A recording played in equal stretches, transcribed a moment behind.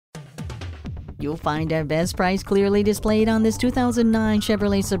You'll find our best price clearly displayed on this 2009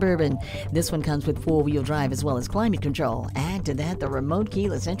 Chevrolet Suburban. This one comes with four-wheel drive as well as climate control. Add to that the remote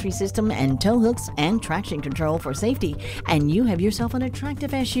keyless entry system and tow hooks and traction control for safety, and you have yourself an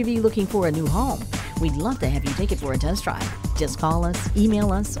attractive SUV looking for a new home. We'd love to have you take it for a test drive. Just call us,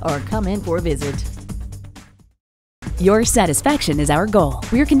 email us, or come in for a visit. Your satisfaction is our goal.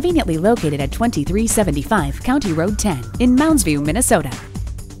 We're conveniently located at 2375 County Road 10 in Mounds View, Minnesota.